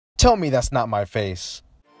Tell me that's not my face.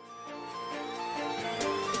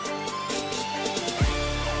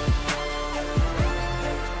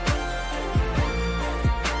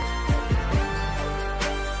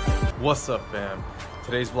 What's up, fam?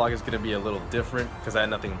 Today's vlog is going to be a little different because I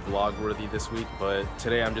had nothing vlog worthy this week, but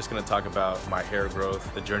today I'm just going to talk about my hair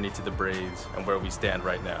growth, the journey to the braids, and where we stand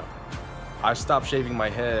right now. I stopped shaving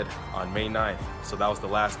my head on May 9th, so that was the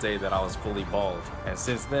last day that I was fully bald, and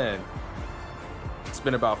since then it's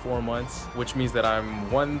been about 4 months, which means that I'm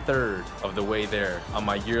 1/3 of the way there on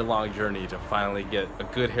my year-long journey to finally get a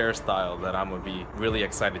good hairstyle that I'm gonna be really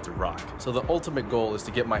excited to rock. So the ultimate goal is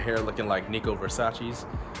to get my hair looking like Nico Versace's,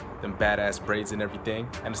 them badass braids and everything.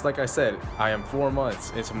 And it's like I said, I am 4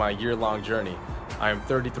 months into my year-long journey. I am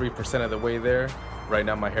 33% of the way there. Right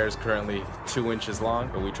now my hair is currently 2 inches long,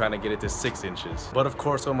 but we're trying to get it to 6 inches. But of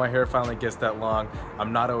course, when my hair finally gets that long,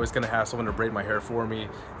 I'm not always gonna have someone to braid my hair for me,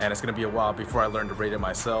 and it's gonna be a while before I learn to braid it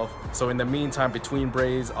myself. So in the meantime, between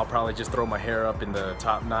braids, I'll probably just throw my hair up in the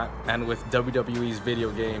top knot. And with WWE's video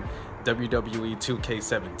game, WWE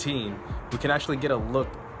 2K17, we can actually get a look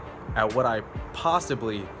at what I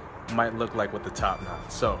possibly might look like with the top knot.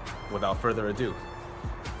 So without further ado,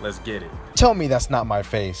 let's get it. Tell me that's not my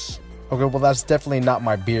face. Okay, well, that's definitely not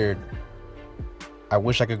my beard. I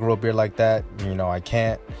wish I could grow a beard like that. You know, I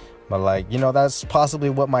can't. But, like, you know, that's possibly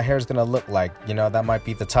what my hair is going to look like. You know, that might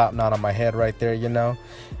be the top knot on my head right there, you know.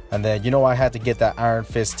 And then, you know, I had to get that Iron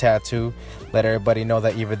Fist tattoo. Let everybody know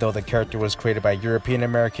that even though the character was created by European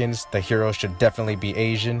Americans, the hero should definitely be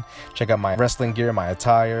Asian. Check out my wrestling gear, my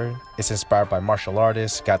attire. It's inspired by martial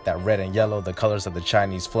artists. Got that red and yellow, the colors of the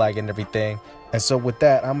Chinese flag and everything. And so with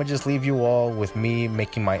that, I'm going to just leave you all with me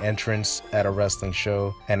making my entrance at a wrestling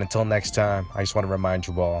show. And until next time, I just want to remind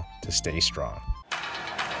you all to stay strong.